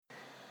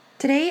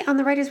Today on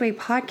the Writer's Way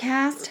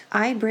podcast,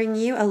 I bring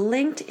you a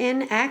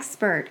LinkedIn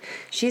expert.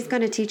 She's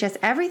going to teach us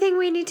everything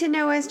we need to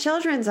know as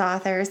children's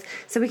authors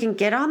so we can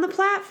get on the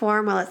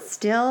platform while it's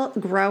still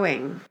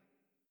growing.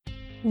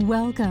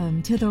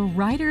 Welcome to the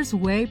Writer's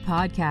Way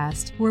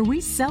podcast, where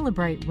we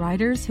celebrate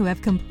writers who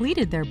have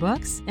completed their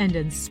books and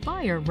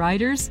inspire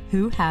writers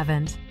who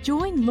haven't.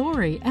 Join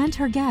Lori and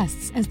her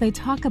guests as they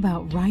talk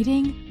about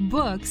writing,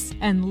 books,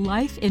 and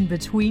life in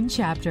between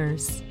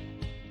chapters.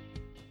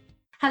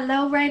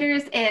 Hello,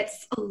 writers.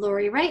 It's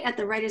Lori Wright at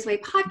the Writer's Way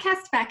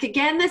podcast, back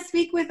again this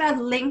week with a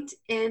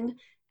LinkedIn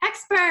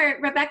expert,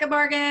 Rebecca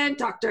Morgan.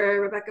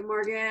 Dr. Rebecca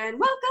Morgan,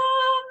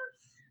 welcome.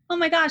 Oh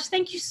my gosh,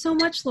 thank you so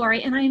much,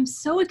 Lori. And I am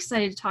so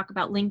excited to talk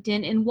about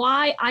LinkedIn and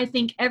why I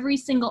think every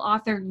single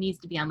author needs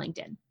to be on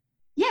LinkedIn.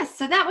 Yes,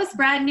 so that was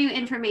brand new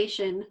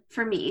information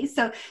for me.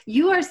 So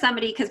you are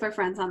somebody, because we're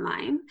friends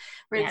online,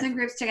 we're in some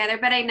groups together,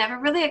 but I never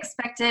really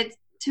expected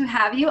to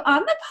have you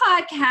on the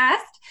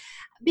podcast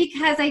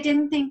because I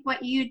didn't think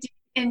what you did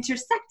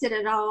intersected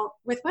at all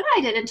with what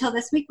I did until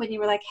this week when you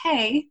were like,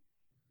 hey,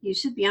 you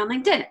should be on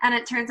LinkedIn. And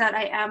it turns out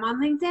I am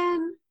on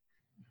LinkedIn.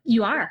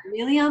 You are. I'm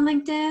really on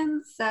LinkedIn.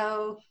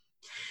 So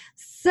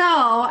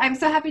I'm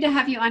so happy to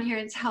have you on here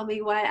and tell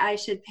me why I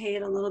should pay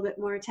it a little bit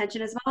more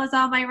attention, as well as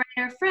all my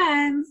writer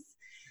friends.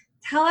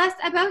 Tell us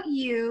about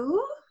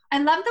you. I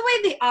love the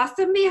way the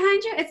awesome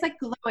behind you, it's like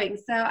glowing.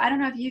 So I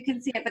don't know if you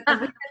can see it, but the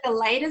way that the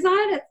light is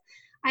on it,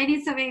 I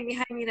need something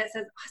behind me that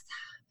says awesome.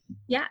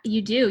 Yeah,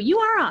 you do. You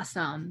are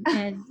awesome.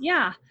 And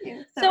yeah.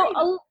 So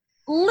a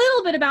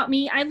little bit about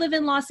me. I live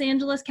in Los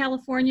Angeles,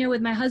 California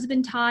with my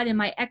husband, Todd, and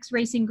my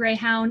ex-racing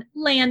greyhound,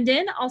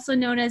 Landon, also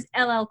known as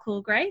LL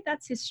Cool Gray.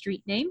 That's his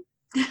street name.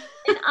 And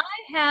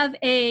I have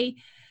a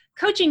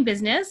coaching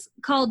business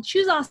called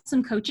Choose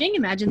Awesome Coaching.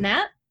 Imagine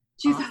that.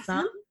 Choose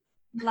Awesome.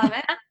 Love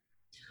it.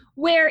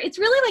 Where it's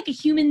really like a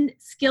human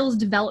skills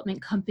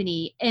development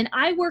company. And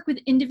I work with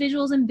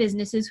individuals and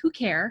businesses who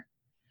care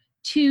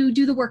to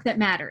do the work that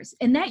matters.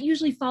 And that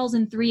usually falls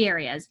in three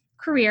areas: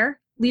 career,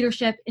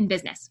 leadership, and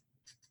business.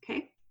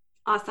 Okay.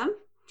 Awesome.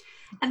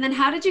 And then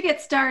how did you get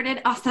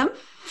started? Awesome.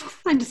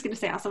 I'm just going to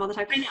say awesome all the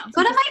time. I know. It's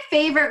one of my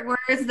favorite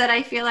words that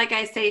I feel like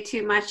I say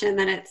too much and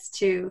then it's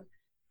too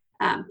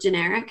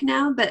generic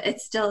now, but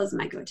it still is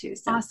my go-to.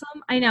 So.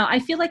 Awesome. I know. I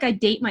feel like I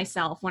date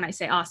myself when I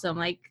say awesome,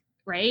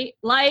 right?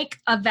 Like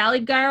a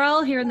Valley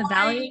girl here in the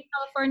Valley,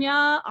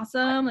 California.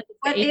 Awesome. Like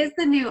what is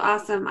the new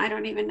awesome? I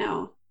don't even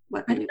know.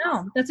 I don't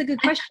know. That's a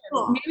good question.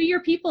 Cool. Maybe your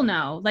people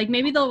know. Like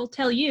maybe they'll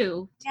tell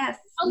you. Yes.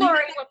 Tell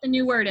Lori what the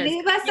new word is.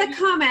 Leave us a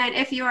comment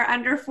if you are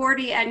under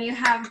 40 and you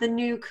have the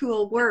new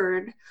cool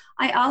word.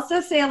 I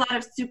also say a lot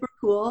of super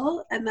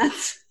cool, and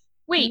that's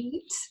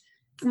neat.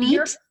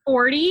 You're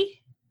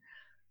 40?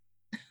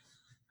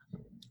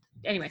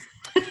 Anyways.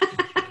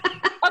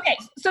 Okay,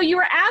 so you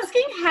were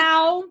asking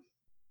how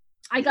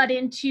I got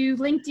into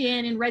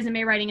LinkedIn and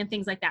resume writing and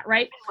things like that,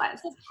 right?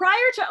 So prior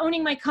to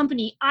owning my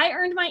company, I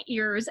earned my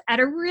ears at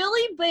a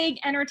really big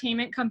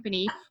entertainment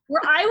company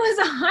where I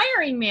was a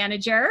hiring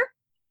manager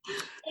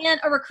and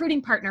a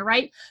recruiting partner,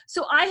 right?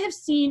 So I have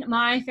seen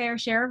my fair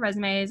share of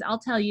resumes, I'll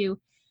tell you,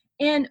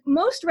 and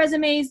most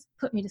resumes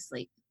put me to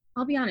sleep.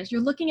 I'll be honest.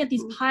 You're looking at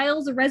these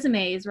piles of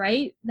resumes,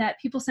 right, that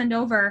people send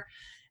over,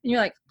 and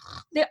you're like,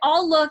 they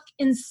all look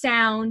and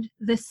sound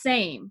the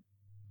same.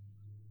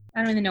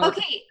 I don't even know.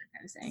 Okay.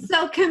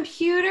 So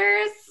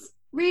computers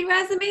read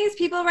resumes?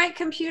 People write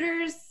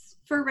computers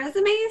for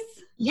resumes?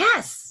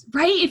 Yes,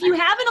 right? If you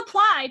haven't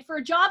applied for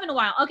a job in a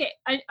while. Okay,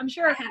 I'm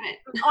sure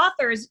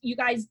authors, you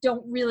guys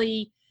don't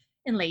really,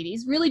 and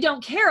ladies, really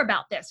don't care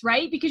about this,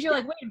 right? Because you're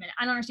like, wait a minute,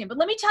 I don't understand. But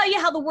let me tell you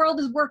how the world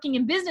is working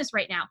in business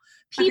right now.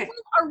 People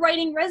are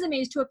writing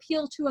resumes to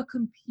appeal to a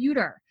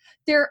computer.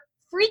 They're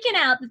freaking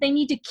out that they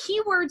need to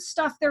keyword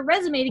stuff their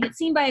resume to get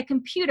seen by a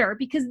computer,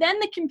 because then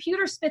the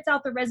computer spits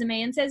out the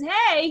resume and says,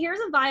 hey, here's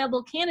a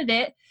viable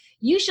candidate.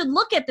 You should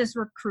look at this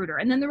recruiter.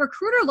 And then the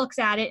recruiter looks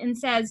at it and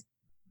says,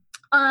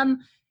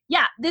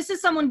 yeah, this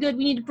is someone good.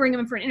 We need to bring them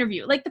in for an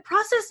interview. Like, the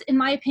process, in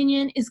my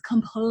opinion, is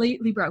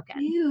completely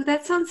broken. Ew,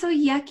 that sounds so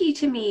yucky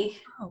to me.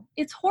 Oh,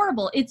 it's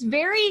horrible. It's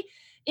very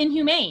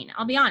inhumane,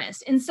 I'll be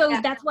honest. And so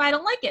that's why I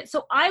don't like it.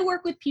 So I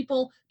work with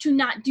people to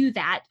not do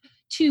that,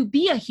 to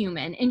be a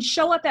human and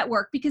show up at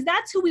work, because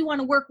that's who we want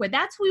to work with.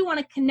 That's who we want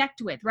to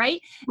connect with, right?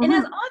 Mm-hmm. And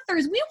as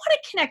authors, we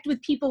want to connect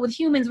with people, with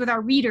humans, with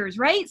our readers,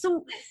 right?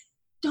 So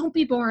don't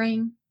be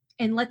boring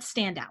and let's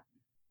stand out.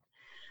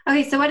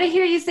 Okay, so what I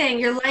hear you saying,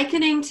 you're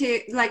likening to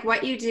like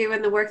what you do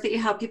and the work that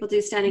you help people do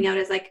standing out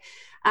is like,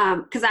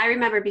 because I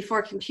remember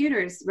before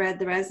computers read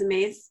the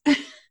resumes,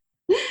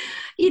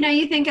 you know,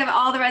 you think of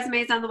all the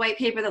resumes on the white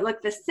paper that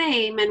look the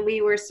same, and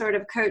we were sort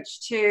of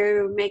coached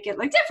to make it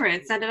look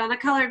different, send it on a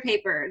colored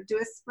paper, do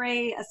a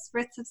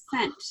spritz of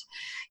scent,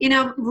 you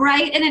know,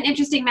 write in an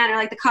interesting manner,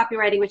 like the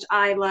copywriting, which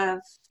I love,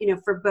 you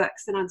know, for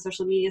books and on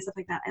social media, stuff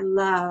like that. I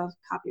love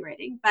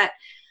copywriting. But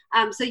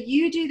so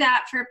you do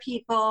that for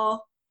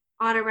people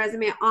on a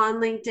resume on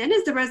LinkedIn.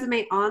 Is the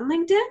resume on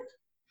LinkedIn?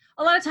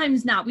 A lot of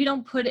times not. We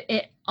don't put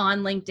it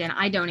on LinkedIn.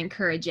 I don't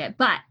encourage it.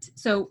 But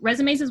so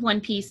resumes is one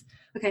piece.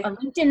 Okay.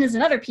 LinkedIn is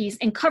another piece,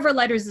 and cover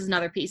letters is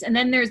another piece. And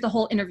then there's the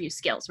whole interview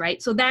skills,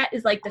 right? So that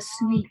is like the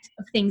suite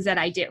of things that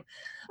I do.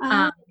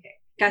 Okay.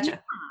 Gotcha. Yeah.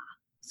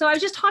 So I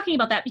was just talking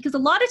about that because a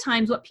lot of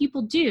times what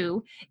people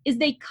do is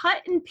they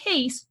cut and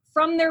paste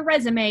from their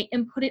resume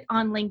and put it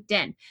on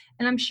LinkedIn.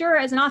 And I'm sure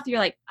as an author, you're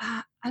like,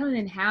 I don't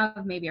even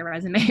have maybe a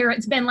resume, or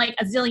it's been like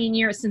a zillion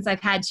years since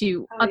I've had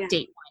to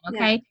update one.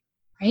 Okay.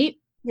 Yeah. Right?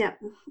 Yeah.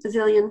 A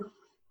zillion.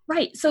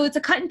 Right. So it's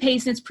a cut and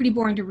paste and it's pretty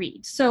boring to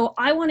read. So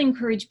I want to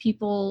encourage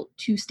people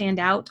to stand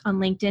out on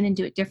LinkedIn and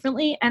do it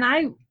differently. And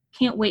I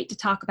can't wait to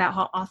talk about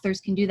how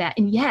authors can do that.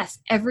 And yes,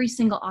 every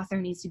single author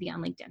needs to be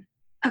on LinkedIn.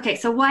 Okay.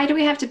 So why do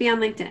we have to be on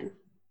LinkedIn?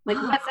 Like,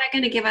 what's that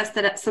going to give us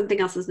that something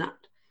else is not?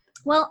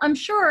 Well, I'm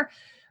sure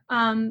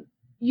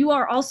you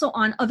are also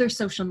on other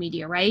social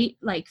media, right?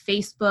 Like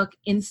Facebook,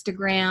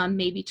 Instagram,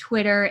 maybe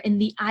Twitter. And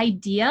the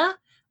idea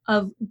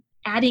of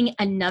adding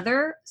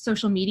another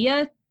social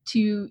media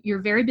to your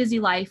very busy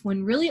life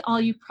when really all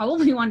you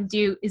probably want to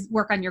do is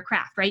work on your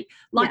craft, right?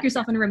 Lock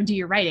yourself in a room and do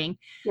your writing.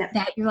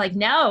 That you're like,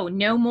 no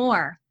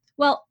more.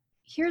 Well,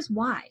 here's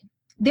why.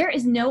 There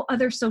is no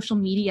other social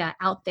media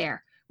out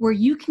there where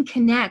you can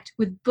connect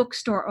with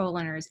bookstore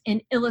owners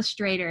and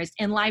illustrators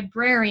and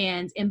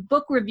librarians and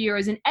book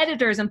reviewers and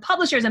editors and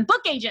publishers and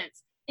book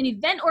agents and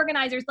event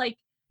organizers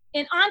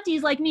and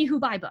aunties like me who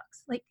buy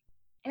books. Like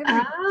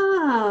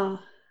everything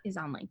is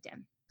on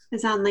LinkedIn.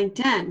 Is on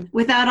LinkedIn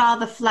without all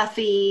the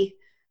fluffy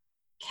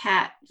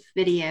cat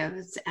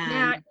videos.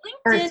 And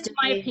LinkedIn, in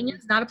my opinion,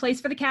 is not a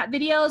place for the cat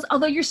videos,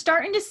 although you're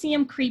starting to see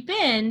them creep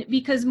in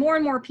because more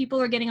and more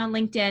people are getting on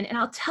LinkedIn. And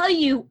I'll tell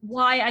you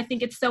why I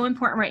think it's so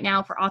important right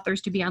now for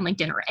authors to be on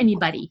LinkedIn, or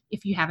anybody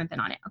if you haven't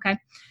been on it, okay?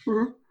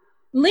 Mm-hmm.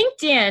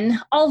 LinkedIn,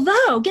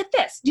 although, get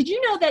this, did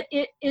you know that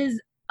it is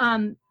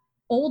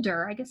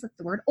older, I guess that's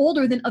the word,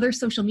 older than other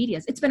social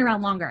medias? It's been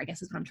around longer, I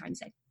guess is what I'm trying to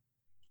say.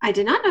 I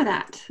did not know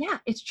that. Yeah,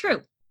 it's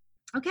true.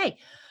 Okay.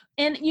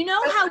 And you know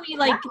how we do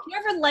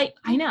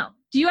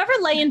you ever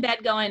lay in bed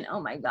going, oh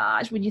my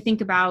gosh, when you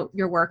think about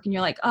your work and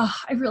you're like, oh,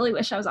 I really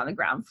wish I was on the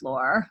ground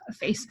floor of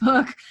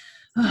Facebook,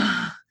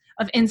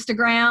 of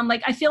Instagram.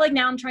 Like, I feel like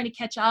now I'm trying to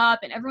catch up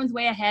and everyone's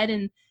way ahead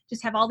and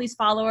just have all these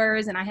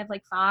followers and I have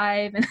like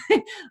 5 and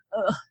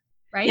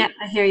right? Yeah,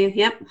 I hear you.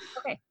 Yep.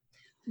 Okay.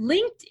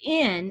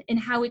 LinkedIn and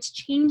how it's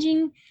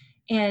changing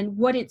and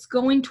what it's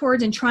going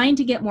towards and trying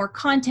to get more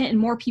content and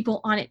more people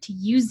on it to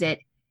use it.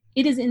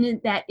 It is in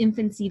that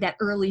infancy, that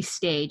early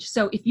stage.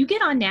 So if you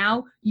get on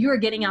now, you're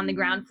getting on the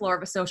ground floor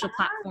of a social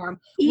platform.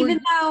 Even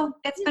though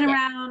it's been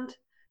around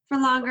for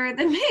longer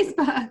than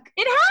Facebook.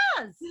 It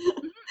has.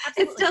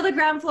 It's still the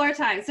ground floor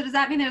time. So does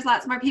that mean there's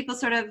lots more people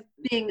sort of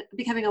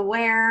becoming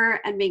aware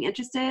and being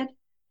interested?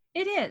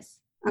 It is.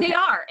 Okay. They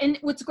are. And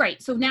what's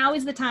great. So now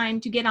is the time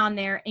to get on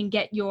there and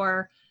get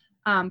your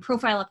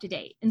profile up to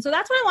date. And so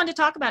that's what I wanted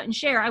to talk about and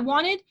share. I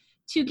wanted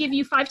to give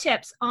you 5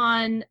 tips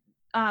on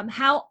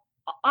how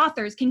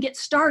authors can get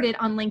started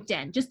on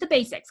LinkedIn, just the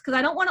basics, because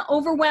I don't want to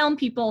overwhelm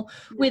people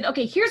with,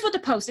 okay, here's what to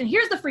post and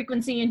here's the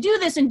frequency and do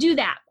this and do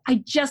that.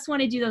 I just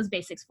want to do those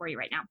basics for you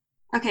right now.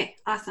 Okay,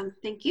 awesome.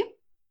 Thank you.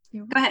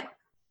 Go ahead.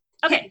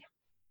 Okay.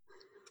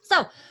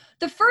 So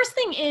the first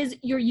thing is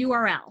your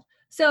URL.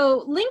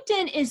 So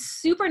LinkedIn is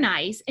super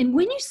nice. And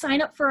when you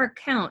sign up for an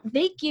account,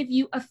 they give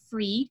you a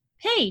free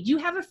page. You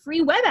have a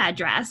free web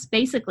address,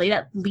 basically,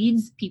 that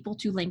leads people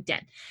to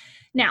LinkedIn.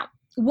 Now,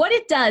 what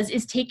it does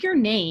is take your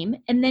name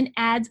and then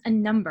adds a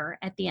number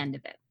at the end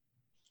of it.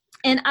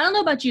 And I don't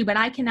know about you, but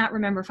I cannot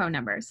remember phone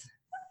numbers,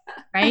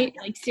 right?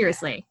 Like,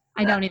 seriously,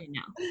 I don't even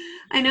know.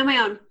 I know my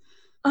own.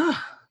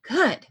 Oh,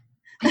 good.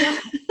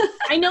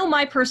 I know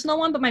my personal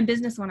one, but my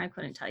business one I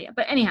couldn't tell you.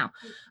 But anyhow,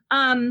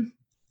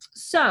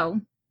 so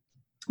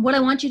what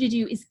I want you to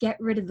do is get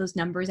rid of those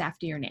numbers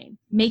after your name.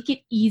 Make it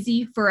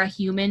easy for a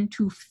human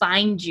to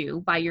find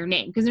you by your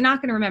name because they're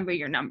not going to remember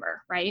your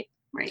number, right?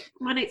 Right.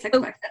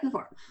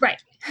 1-866-574.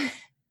 Right.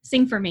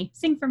 Sing for me.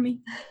 Sing for me.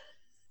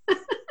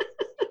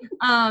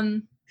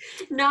 Not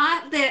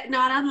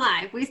on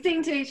live. We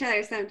sing to each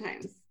other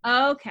sometimes.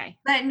 Okay.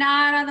 But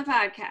not on the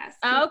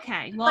podcast.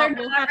 Okay. Well,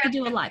 we'll have to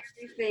do a live.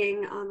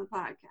 Sing on the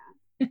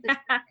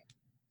podcast.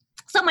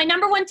 So my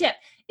number 1 tip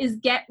is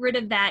get rid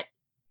of that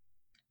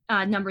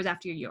numbers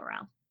after your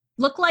URL.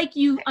 Look like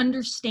you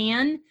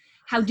understand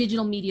how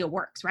digital media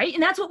works, right?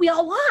 And that's what we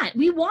all want.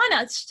 We want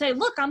to say,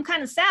 look, I'm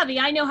kind of savvy.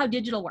 I know how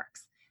digital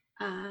works.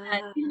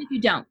 Even if you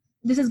don't,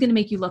 this is going to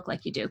make you look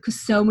like you do because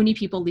so many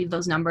people leave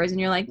those numbers and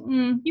you're like,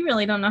 you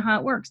really don't know how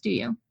it works, do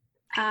you?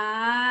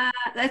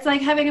 It's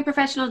like having a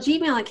professional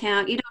Gmail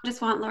account. You don't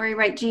just want Lori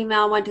write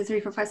Gmail 1 2 3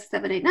 4 5 6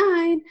 7 8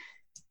 9.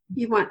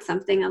 You want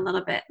something a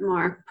little bit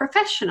more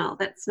professional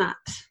that's not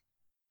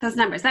those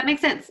numbers. That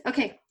makes sense.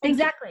 Okay.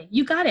 Exactly.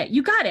 You got it.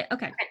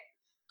 Okay.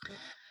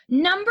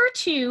 Number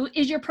 2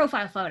 is your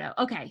profile photo.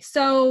 Okay.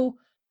 So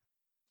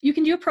you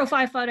can do a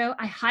profile photo.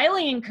 I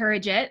highly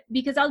encourage it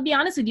because I'll be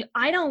honest with you.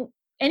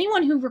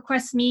 Anyone who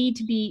requests me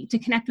to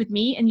connect with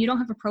me and you don't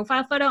have a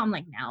profile photo, I'm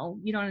like, no,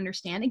 you don't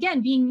understand.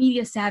 Again, being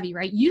media savvy,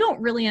 right? You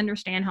don't really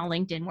understand how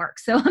LinkedIn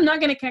works. So I'm not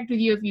going to connect with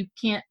you if you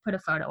can't put a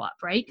photo up,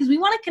 right? Because we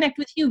want to connect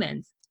with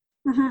humans.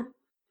 Mm-hmm.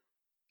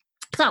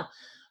 So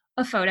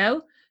a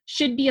photo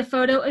should be a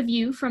photo of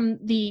you from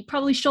the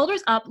probably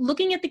shoulders up,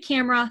 looking at the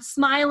camera,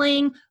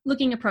 smiling,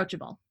 looking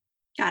approachable.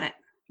 Got it.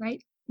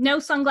 Right? No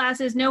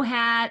sunglasses, no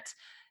hat.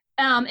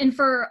 And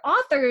for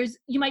authors,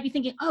 you might be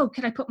thinking, oh,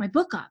 could I put my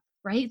book up?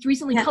 Right? It's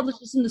recently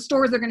published. It's in the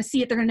stores. They're going to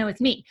see it. They're going to know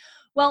it's me.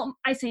 Well,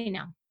 I say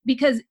no,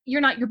 because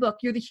you're not your book.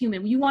 You're the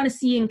human. You want to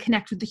see and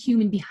connect with the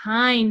human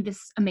behind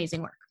this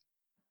amazing work.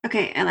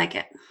 Okay. I like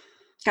it.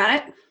 Got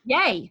it?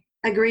 Yay.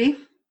 Agree.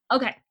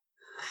 Okay.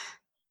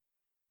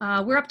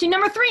 We're up to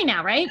number 3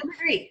 now, right?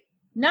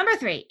 Number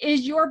three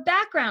is your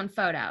background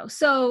photo.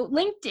 So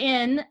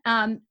LinkedIn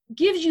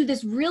gives you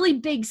this really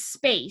big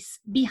space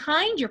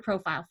behind your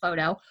profile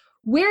photo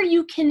where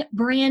you can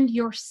brand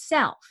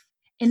yourself.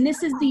 And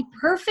this is the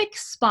perfect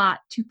spot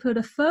to put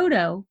a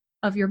photo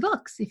of your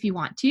books if you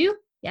want to.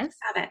 Yes?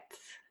 Got it.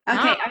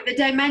 Okay. Are the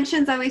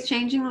dimensions always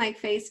changing like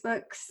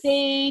Facebook's?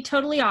 They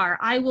totally are.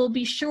 I will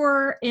be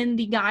sure in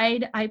the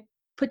guide I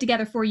put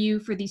together for you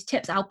for these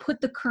tips. I'll put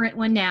the current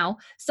one now,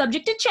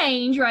 subject to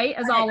change, right?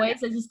 As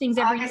always, as these things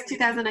every August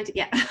 2019.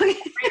 Yeah.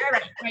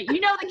 right. You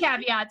know the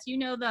caveats. You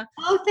know the.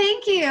 Oh,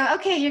 thank you.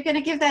 Okay, you're going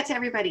to give that to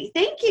everybody.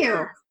 Thank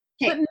you.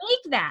 Okay. But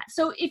make that.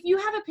 So if you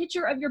have a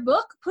picture of your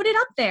book, put it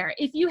up there.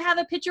 If you have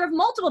a picture of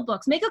multiple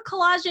books, make a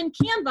collage in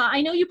Canva.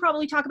 I know you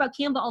probably talk about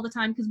Canva all the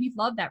time because we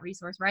love that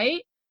resource,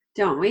 right?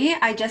 Don't we?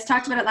 I just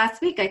talked about it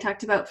last week. I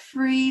talked about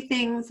free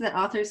things that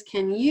authors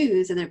can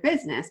use in their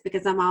business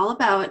because I'm all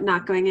about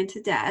not going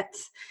into debt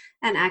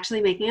and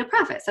actually making a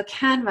profit. So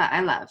Canva, I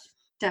love.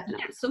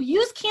 Definitely. Yeah, so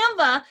use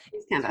Canva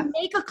to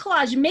make a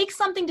collage, make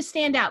something to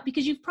stand out,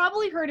 because you've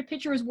probably heard a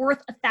picture is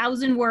worth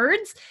 1,000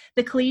 words,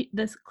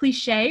 the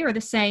cliche or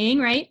the saying,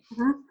 right?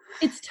 Mm-hmm.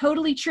 It's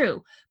totally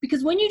true.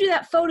 Because when you do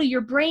that photo,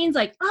 your brain's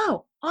like,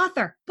 oh,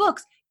 author,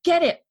 books,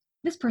 get it.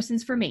 This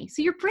person's for me.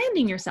 So you're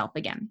branding yourself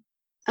again.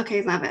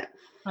 Okay, love it.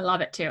 I love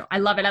it too. I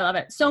love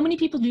it. So many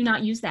people do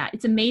not use that.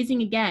 It's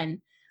amazing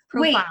again.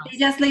 Profiles. Wait, they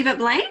just leave it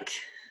blank?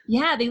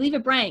 Yeah, they leave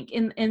it blank.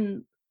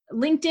 And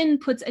LinkedIn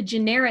puts a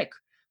generic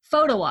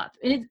photo up.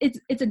 And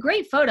it's a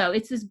great photo.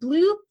 It's this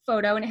blue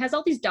photo and it has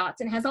all these dots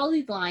and it has all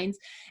these lines.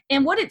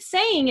 And what it's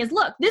saying is,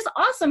 look, this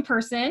awesome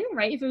person,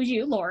 right? If it was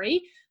you,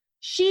 Lori,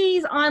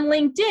 she's on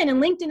LinkedIn,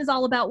 and LinkedIn is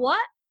all about what?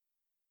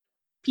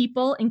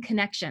 People and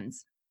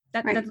connections.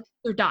 That's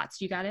their dots.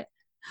 You got it?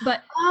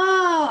 But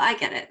I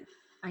get it.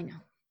 I know.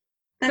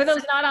 For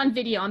those not on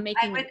video, I'm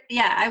making.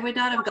 I would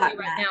not have gotten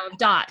right that. now of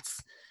dots.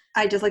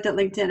 I just looked at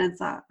LinkedIn and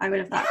saw. I would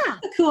have thought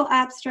that's a cool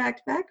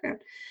abstract background.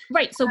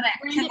 Right. So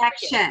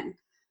connection.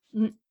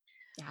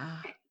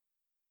 Yeah.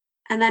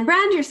 And then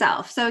brand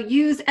yourself. So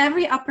use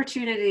every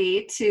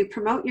opportunity to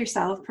promote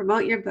yourself,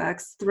 promote your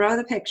books, throw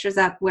the pictures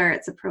up where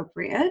it's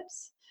appropriate.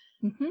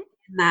 Mm-hmm.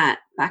 In that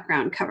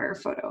background cover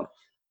photo.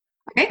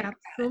 Okay.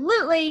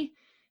 Absolutely.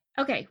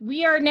 Okay.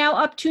 We are now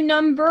up to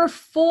number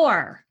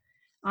 4.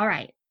 All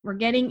right. We're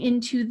getting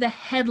into the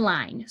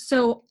headline.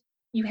 So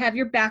you have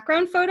your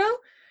background photo,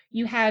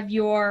 you have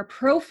your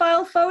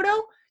profile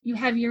photo, you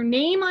have your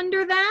name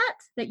under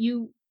that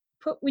you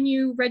put when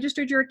you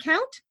registered your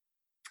account.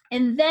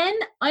 And then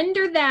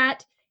under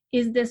that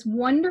is this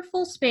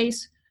wonderful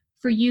space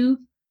for you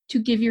to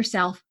give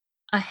yourself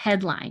a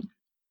headline.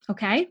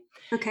 Okay?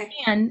 Okay.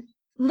 And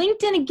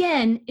LinkedIn,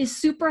 again, is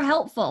super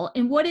helpful.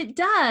 And what it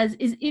does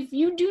is if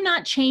you do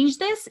not change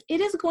this,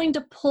 it is going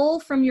to pull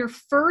from your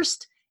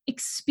first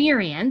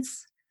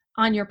experience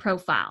on your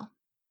profile.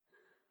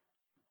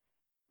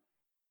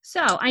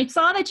 So I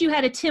saw that you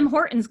had a Tim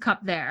Hortons cup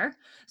there.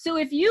 So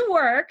if you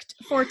worked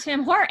for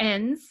Tim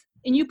Hortons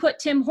and you put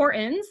Tim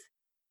Hortons,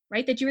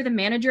 right, that you were the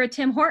manager at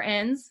Tim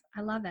Hortons,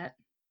 I love it.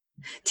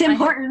 Tim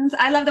Hortons.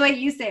 I love the way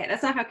you say it.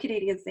 That's not how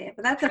Canadians say it,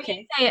 but that's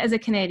okay. Say it as a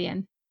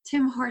Canadian.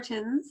 Tim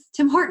Hortons.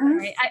 Tim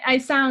Hortons. Sorry, I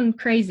sound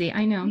crazy.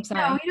 I know. I'm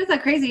sorry. No, you don't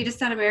sound crazy. You just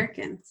sound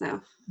American. So.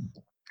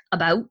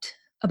 About.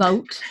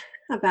 All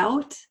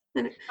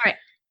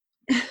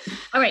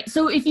right.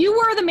 So if you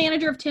were the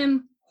manager of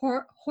Tim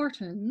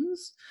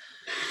Hortons,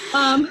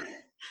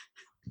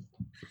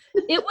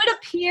 it would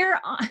appear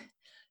on.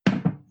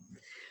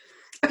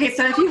 Okay,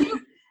 so if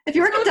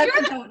you work at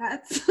Dunkin'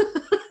 Donuts,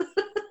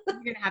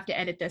 you're gonna have to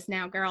edit this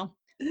now, girl.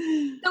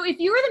 So if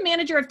you were the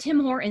manager of Tim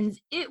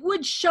Hortons, it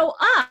would show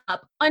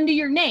up under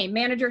your name,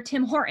 Manager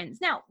Tim Hortons.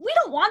 Now, we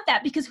don't want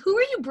that because who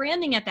are you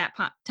branding at that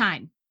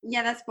time?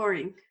 Yeah, that's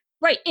boring.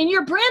 Right. And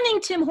you're branding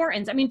Tim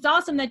Hortons. I mean, it's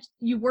awesome that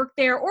you work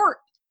there. Or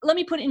let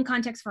me put it in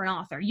context for an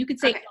author. You could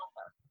say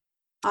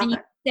author. And you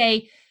could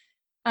say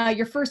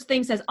your first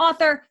thing says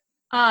author,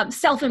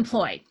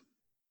 self-employed.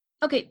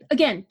 Okay.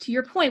 Again, to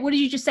your point, what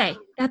did you just say?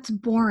 That's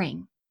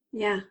boring.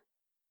 Yeah.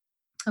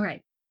 All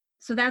right.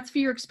 So that's for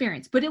your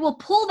experience, but it will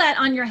pull that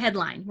on your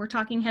headline. We're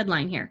talking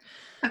headline here.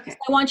 Okay. So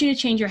I want you to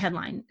change your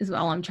headline is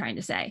all I'm trying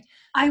to say.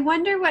 I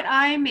wonder what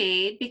I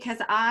made, because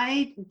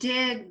I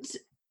did,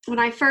 when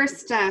I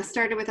first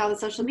started with all the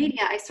social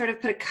media, I sort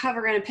of put a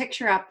cover and a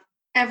picture up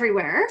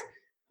everywhere.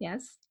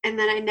 Yes. And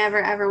then I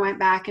never, ever went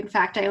back. In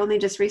fact, I only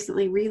just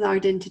recently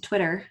relogged into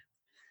Twitter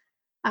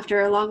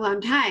after a long, long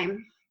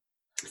time.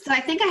 So I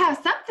think I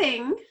have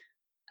something.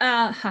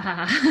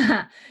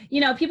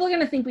 People are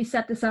going to think we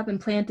set this up and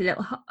planted it,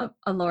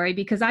 Lori,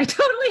 because I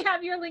totally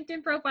have your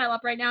LinkedIn profile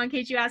up right now in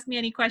case you ask me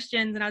any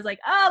questions. And I was like,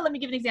 let me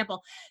give an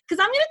example. Because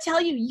I'm going to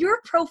tell you, your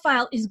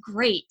profile is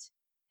great.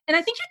 And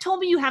I think you told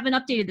me you haven't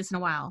updated this in a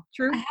while.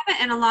 True? I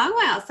haven't in a long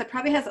while. So it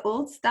probably has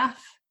old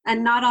stuff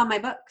and not all my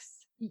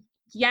books.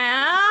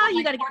 Yeah,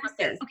 you got to get up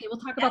there. Okay, we'll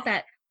talk about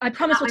that. I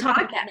promise we'll talk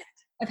about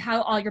of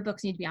how all your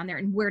books need to be on there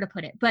and where to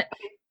put it. But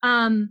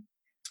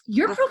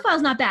your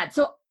profile's not bad.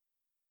 So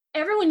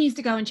everyone needs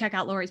to go and check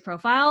out Lori's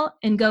profile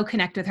and go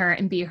connect with her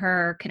and be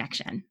her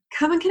connection.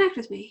 Come and connect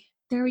with me.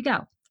 There we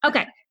go.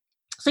 Okay.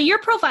 So your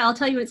profile, I'll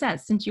tell you what it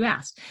says since you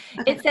asked.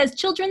 Okay. It says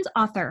children's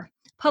author,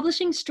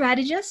 publishing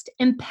strategist,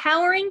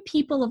 empowering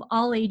people of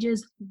all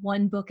ages,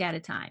 one book at a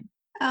time.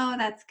 Oh,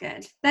 that's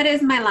good. That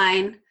is my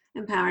line,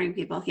 empowering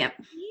people. Yep.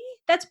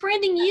 That's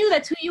branding you.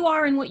 That's who you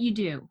are and what you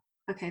do.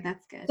 Okay,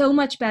 that's good. So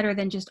much better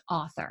than just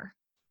author,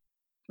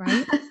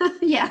 right?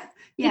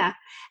 Yeah.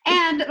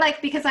 And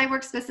because I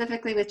work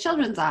specifically with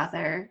children's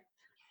author.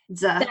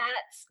 That's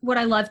what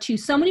I love too.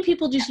 So many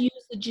people just use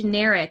the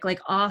generic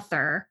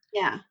author.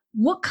 Yeah.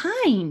 What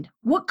kind?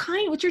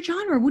 What's your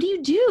genre? What do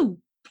you do?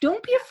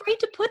 Don't be afraid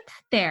to put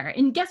that there.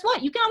 And guess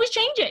what? You can always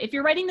change it. If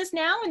you're writing this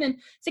now and then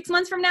 6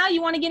 months from now,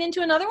 you want to get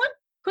into another one,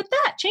 put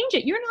that, change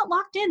it. You're not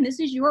locked in. This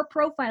is your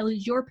profile,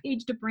 is your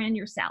page to brand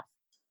yourself.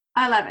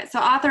 I love it. So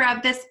author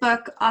of this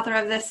book, author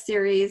of this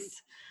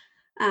series,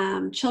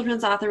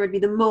 children's author would be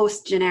the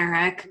most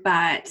generic,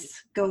 but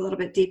go a little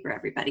bit deeper,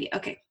 everybody.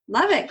 Okay.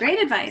 Love it. Great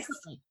advice.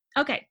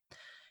 Okay.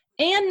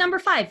 And number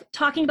 5,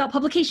 talking about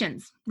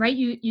publications, right?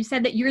 You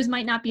said that yours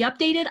might not be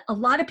updated. A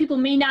lot of people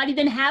may not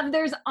even have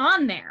theirs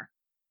on there.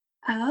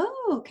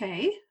 Oh,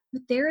 okay.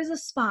 But there is a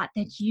spot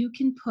that you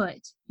can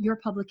put your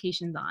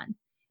publications on.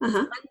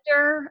 Uh-huh.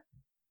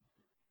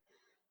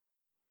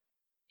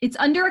 It's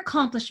under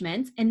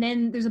accomplishments, and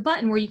then there's a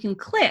button where you can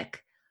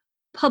click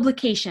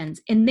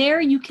publications, and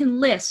there you can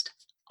list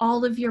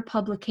all of your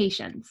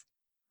publications.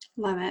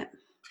 Love it.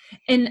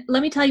 And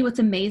let me tell you what's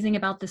amazing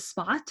about this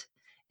spot,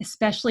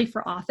 especially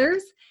for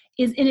authors,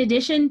 is in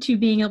addition to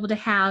being able to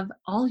have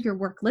all your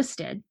work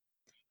listed,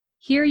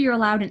 here you're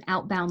allowed an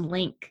outbound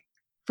link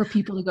for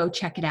people to go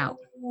check it out.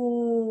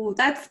 Oh,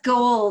 that's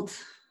gold.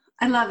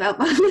 I love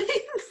outbound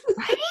links.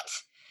 Right?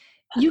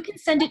 You can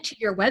send it to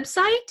your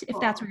website if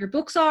that's where your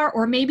books are,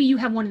 or maybe you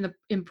have one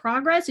in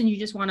progress and you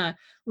just want to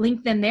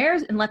link them there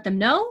and let them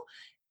know.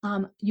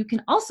 You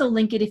can also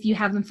link it if you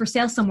have them for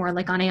sale somewhere,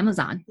 like on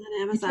Amazon.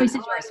 On Amazon.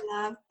 I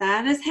love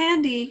that. Is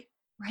handy.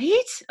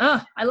 Right?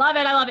 Oh, I love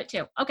it. I love it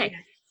too. Okay.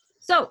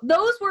 So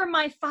those were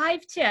my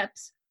 5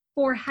 tips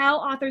for how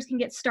authors can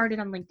get started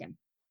on LinkedIn.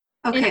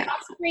 Okay. And I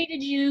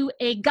created you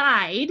a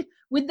guide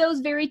with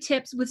those very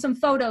tips with some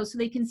photos so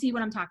they can see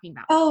what I'm talking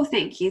about. Oh,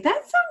 thank you.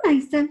 That's so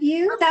nice of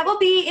you. That will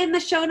be in the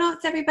show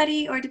notes,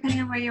 everybody, or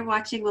depending on where you're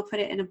watching, we'll put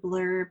it in a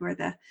blurb or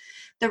the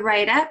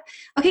write-up.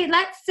 Okay,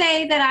 let's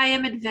say that I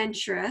am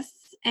adventurous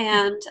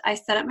and I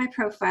set up my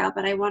profile,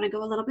 but I want to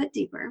go a little bit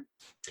deeper.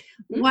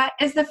 Mm-hmm. What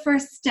is the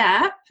first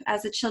step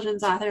as a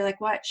children's author?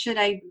 What should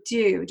I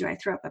do? Do I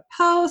throw up a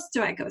post?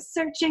 Do I go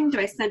searching? Do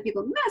I send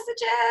people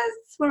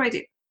messages? What do I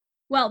do?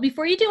 Well,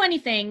 before you do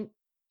anything,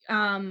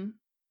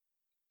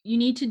 you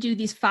need to do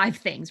these 5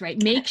 things,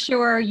 right? Make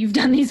sure you've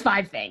done these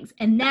 5 things.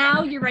 And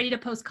now you're ready to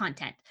post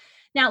content.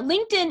 Now,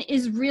 LinkedIn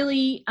is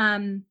really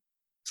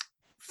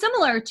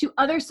similar to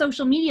other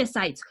social media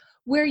sites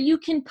where you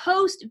can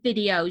post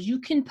videos, you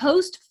can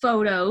post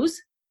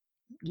photos,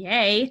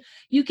 yay,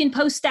 you can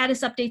post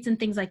status updates and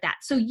things like that.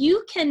 So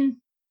you can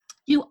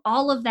do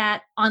all of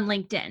that on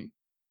LinkedIn.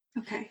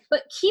 Okay.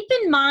 But keep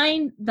in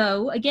mind,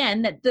 though,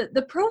 again, that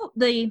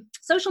the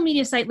social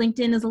media site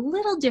LinkedIn is a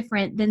little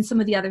different than some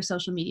of the other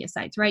social media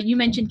sites, right? You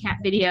mentioned cat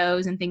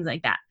videos and things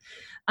like that.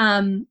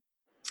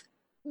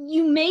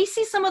 You may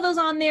see some of those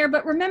on there,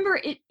 but remember,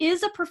 it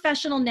is a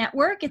professional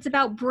network. It's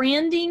about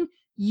branding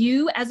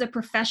you as a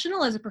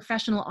professional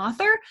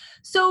author.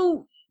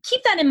 So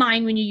keep that in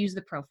mind when you use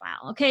the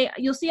profile, okay?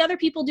 You'll see other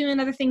people doing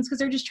other things because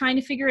they're just trying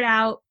to figure it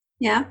out.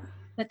 Yeah.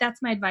 But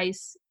that's my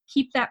advice.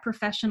 Keep that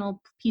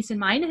professional piece in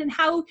mind and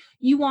how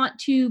you want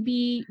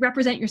to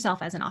represent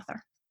yourself as an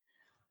author.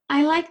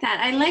 I like that.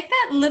 I like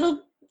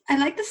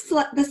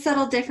the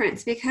subtle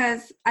difference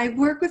because I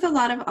work with a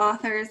lot of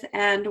authors,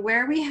 and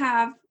where we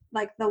have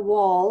the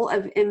wall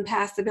of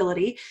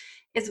impassability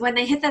is when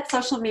they hit that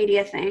social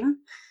media thing,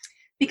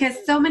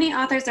 because so many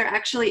authors are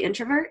actually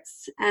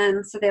introverts,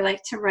 and so they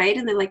like to write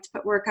and they like to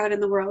put work out in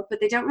the world, but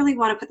they don't really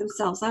want to put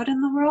themselves out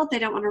in the world. They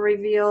don't want to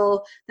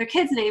reveal their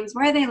kids' names,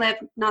 where they live.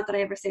 Not that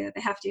I ever say that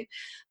they have to,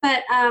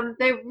 but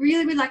they're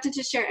really reluctant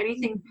to share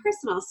anything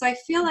personal. So I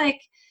feel like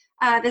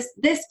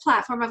this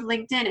platform of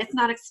LinkedIn, it's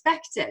not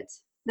expected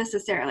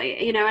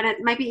necessarily, and it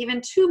might be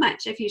even too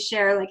much if you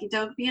share, you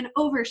don't be an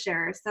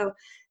oversharer. So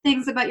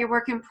things about your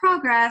work in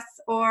progress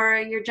or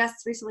your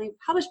just recently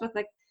published book,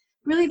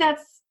 really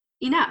that's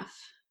enough.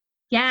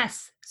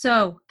 Yes.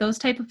 So those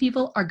type of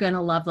people are going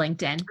to love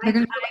LinkedIn. I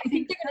think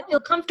they're going to feel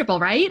comfortable,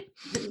 right?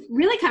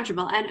 Really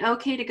comfortable and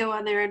okay to go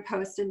on there and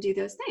post and do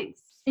those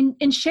things.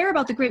 and share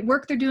about the great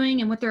work they're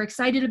doing and what they're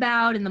excited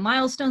about and the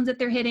milestones that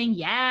they're hitting.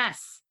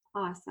 Yes.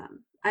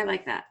 Awesome. I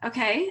like that.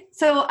 Okay.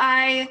 So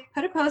I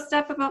put a post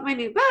up about my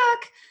new book.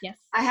 Yes.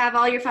 I have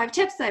all your 5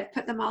 tips. I've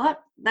put them all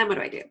up. Then what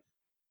do I do?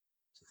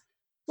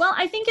 Well,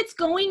 I think it's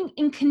going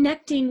and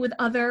connecting with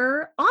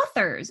other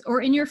authors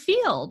or in your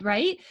field,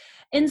 right?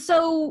 And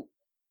so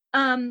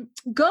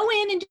go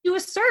in and do a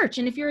search.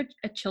 And if you're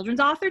a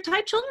children's author,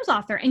 type children's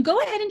author and go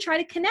ahead and try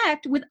to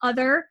connect with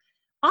other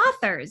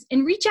authors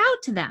and reach out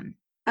to them.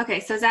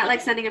 Okay. So is that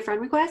like sending a friend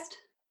request?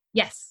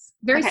 Yes.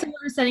 Very similar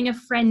to sending a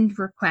friend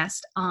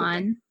request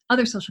on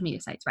other social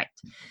media sites, right?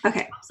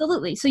 Okay.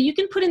 Absolutely. So you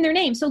can put in their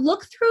name. So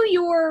look through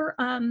your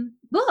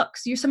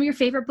books, some of your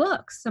favorite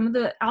books, some of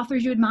the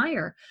authors you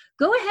admire.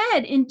 Go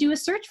ahead and do a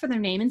search for their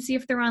name and see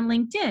if they're on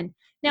LinkedIn.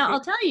 Now, I'll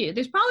tell you,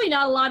 there's probably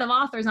not a lot of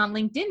authors on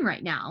LinkedIn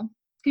right now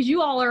because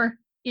you all are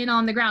in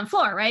on the ground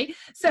floor, right?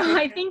 So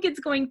I think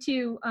it's going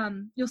to,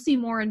 you'll see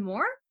more and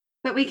more.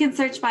 But we can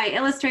search by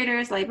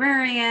illustrators,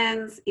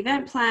 librarians,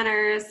 event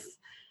planners,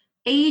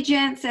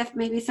 agents, if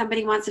maybe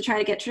somebody wants to try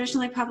to get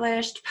traditionally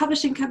published,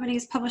 publishing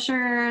companies,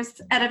 publishers,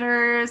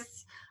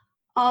 editors,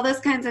 all those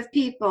kinds of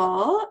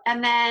people.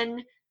 And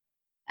then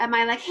am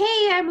I like,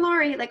 hey, I'm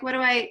Lori. Like,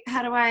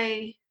 how do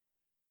I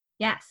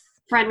Yes.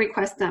 friend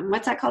request them?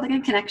 What's that called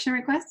again? Connection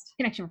request?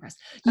 Connection request.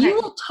 Okay. You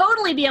will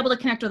totally be able to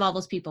connect with all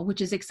those people,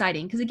 which is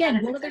exciting. Because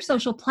again, what other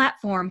social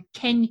platform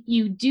can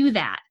you do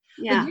that?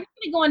 Yeah. Like you're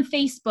going to go on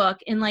Facebook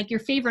and like your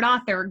favorite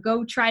author,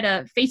 go try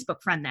to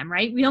Facebook friend them,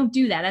 right? We don't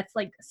do that. That's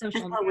like social.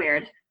 That's a little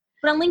weird.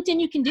 But on LinkedIn,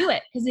 you can do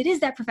it because it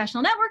is that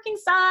professional networking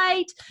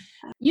site.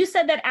 You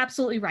said that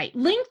absolutely right.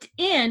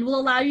 LinkedIn will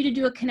allow you to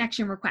do a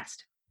connection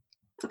request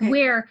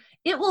where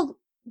it will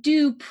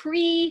do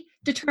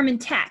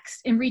predetermined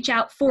text and reach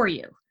out for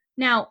you.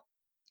 Now,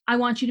 I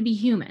want you to be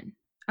human.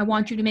 I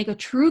want you to make a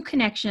true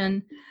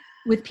connection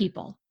with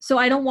people. So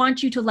I don't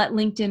want you to let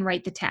LinkedIn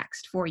write the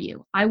text for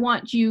you. I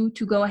want you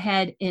to go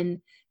ahead and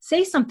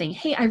say something.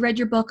 Hey, I read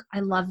your book. I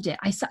loved it.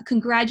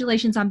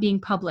 Congratulations on being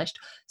published.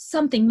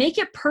 Something. Make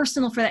it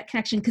personal for that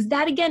connection because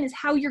that, again, is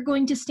how you're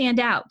going to stand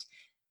out.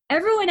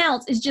 Everyone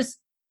else is just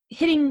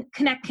hitting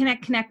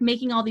connect,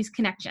 making all these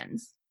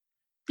connections.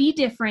 Be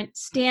different,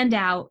 stand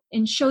out,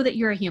 and show that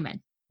you're a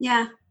human.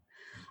 Yeah.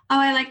 Oh,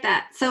 I like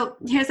that. So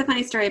here's a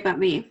funny story about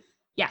me.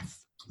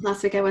 Yes.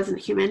 Last week I wasn't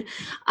human.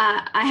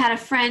 I had a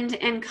friend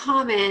in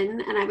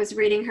common and I was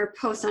reading her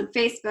post on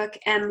Facebook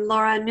and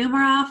Laura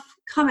Numeroff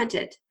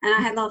commented and I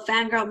had a little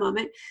fangirl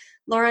moment.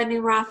 Laura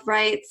Numeroff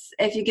writes,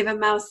 if you give a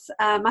mouse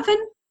a muffin.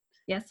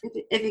 Yes.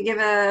 If you give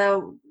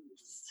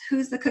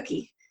who's the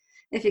cookie?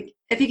 If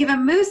you give a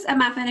moose a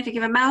muffin, if you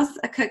give a mouse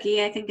a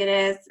cookie, I think it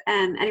is.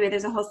 And anyway,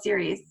 there's a whole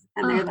series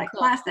and they're like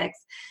classics.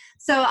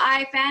 So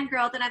I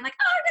fangirled and I'm like,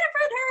 oh, I'm going to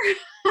friend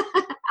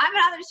her. I'm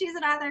an author. She's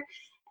an author.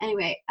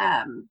 Anyway,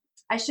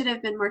 I should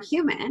have been more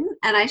human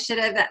and I should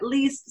have at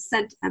least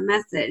sent a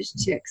message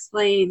to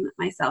explain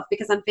myself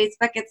because on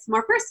Facebook, it's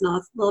more personal.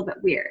 It's a little bit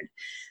weird.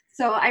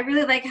 So I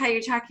really like how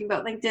you're talking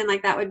about LinkedIn.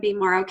 Like that would be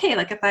more okay.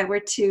 Like if I were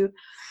to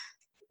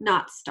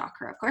not stalk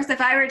her, of course,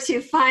 if I were to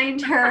find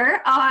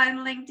her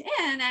on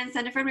LinkedIn and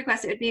send a friend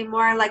request, it would be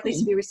more likely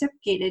to be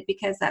reciprocated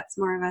because that's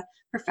more of a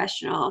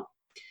professional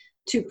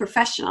to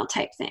professional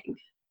type thing.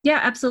 Yeah,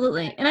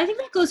 absolutely. And I think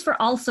that goes for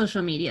all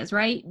social medias,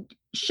 right?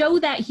 Show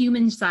that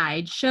human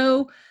side,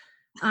 show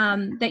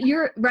that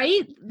you're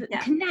right.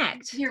 Yeah.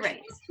 Connect. You're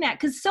right. Connect.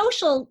 Because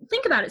social,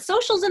 think about it.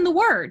 Social's in the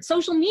word.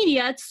 Social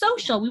media, it's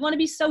social. We want to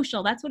be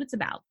social. That's what it's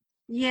about.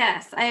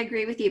 Yes, I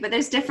agree with you. But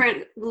there's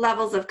different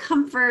levels of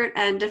comfort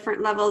and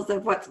different levels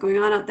of what's going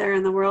on out there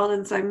in the world.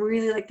 And so I'm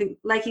really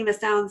liking the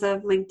sounds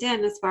of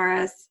LinkedIn as far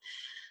as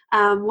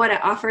what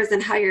it offers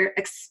and how you're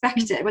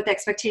expected, what the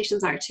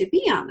expectations are to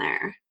be on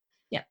there.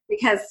 Yeah.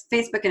 Because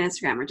Facebook and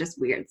Instagram are just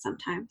weird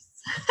sometimes.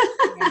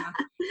 Yeah.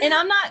 And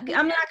I'm not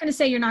going to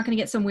say you're not going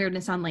to get some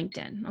weirdness on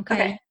LinkedIn.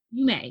 Okay.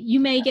 You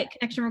may get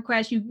connection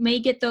requests. You may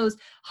get those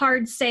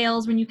hard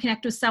sales when you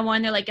connect with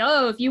someone. They're like,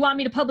 oh, if you want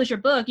me to publish your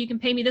book, you can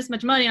pay me this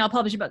much money and I'll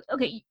publish your book.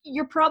 Okay.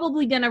 You're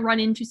probably going to run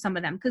into some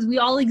of them because we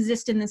all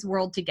exist in this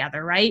world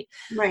together. Right.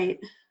 Right.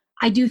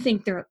 I do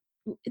think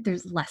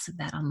there's less of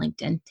that on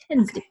LinkedIn.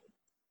 Tends to.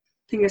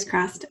 Fingers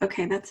crossed.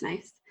 Okay. That's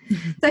nice.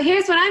 So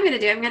here's what I'm going to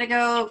do. I'm going to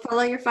go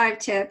follow your 5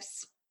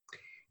 tips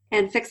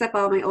and fix up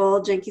all my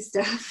old janky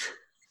stuff.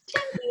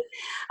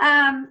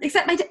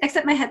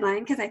 Except my headline,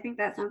 because I think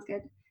that sounds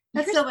good.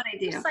 That's still what I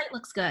do. Your site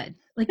looks good.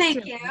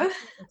 Thank you.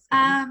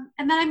 And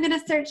then I'm going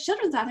to search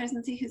children's authors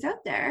and see who's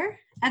out there.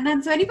 And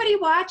then, so anybody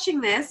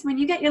watching this, when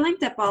you get your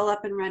linked up all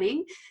up and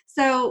running,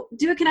 so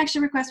do a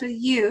connection request with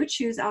you.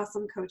 Choose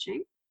Awesome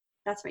Coaching.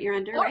 That's what you're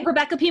under, right?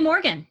 Rebecca P.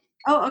 Morgan.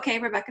 Oh, okay.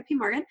 Rebecca P.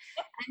 Morgan.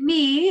 And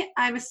me,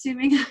 I'm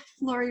assuming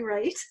Lori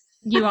Wright.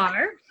 You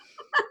are.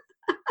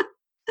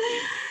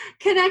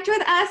 Connect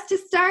with us to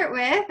start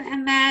with,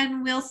 and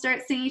then we'll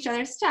start seeing each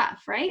other's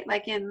stuff, right?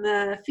 Like in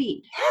the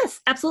feed.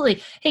 Yes,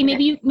 absolutely. Hey,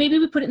 maybe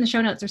we put it in the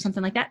show notes or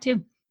something like that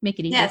too. Make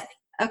it easy. Yes.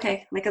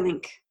 Okay. Like a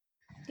link.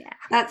 Yeah.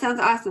 That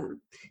sounds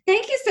awesome.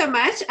 Thank you so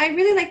much. I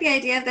really like the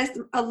idea of this,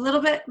 a little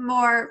bit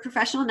more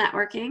professional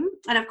networking.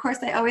 And of course,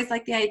 I always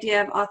like the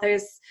idea of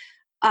authors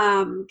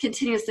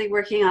continuously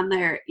working on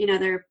their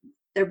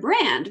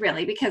brand,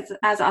 really, because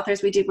as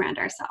authors, we do brand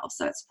ourselves.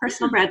 So it's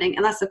personal branding,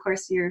 unless of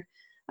course you're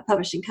a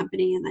publishing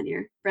company and then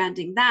you're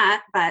branding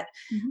that. But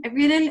I'm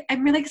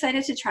really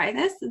excited to try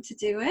this and to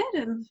do it.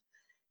 And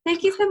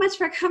thank you so much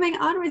for coming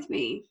on with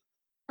me.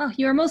 Oh,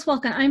 you are most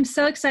welcome. I'm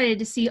so excited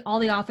to see all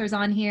the authors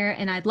on here,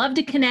 and I'd love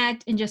to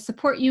connect and just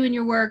support you in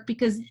your work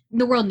because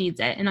the world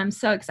needs it, and I'm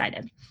so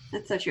excited.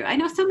 That's so true. I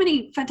know so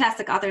many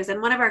fantastic authors, and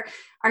one of our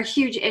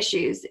huge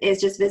issues is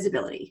just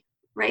visibility,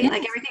 right? Yes.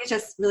 Like everything is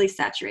just really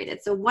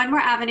saturated. So one more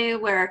avenue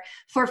where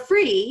for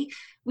free,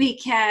 we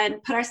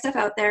can put our stuff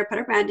out there, put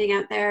our branding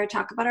out there,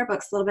 talk about our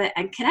books a little bit,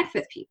 and connect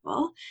with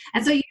people.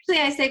 And so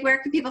usually I say, where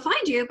can people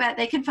find you? But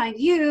they can find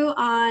you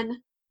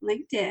on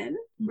LinkedIn,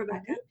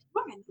 Rebecca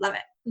Morgan. Love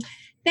it.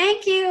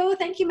 Thank you.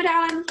 Thank you,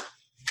 madam.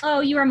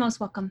 Oh, you are most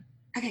welcome.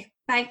 Okay,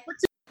 bye.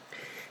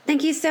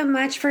 Thank you so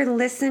much for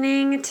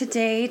listening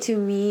today to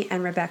me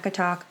and Rebecca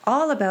talk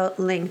all about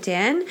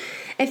LinkedIn.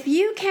 If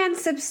you can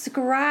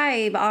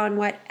subscribe on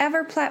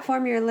whatever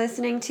platform you're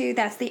listening to,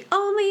 that's the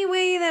only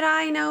way that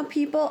I know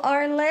people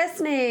are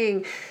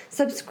listening.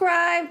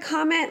 Subscribe,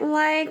 comment,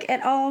 like,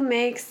 it all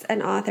makes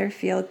an author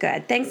feel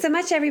good. Thanks so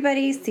much,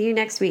 everybody. See you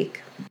next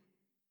week.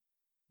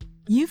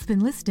 You've been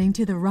listening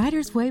to the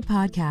Writer's Way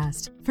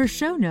podcast. For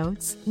show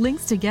notes,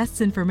 links to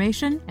guests'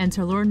 information, and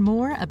to learn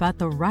more about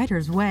the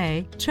Writer's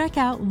Way, check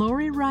out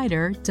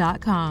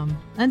LoriWriter.com.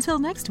 Until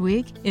next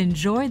week,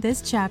 enjoy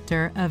this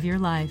chapter of your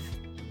life.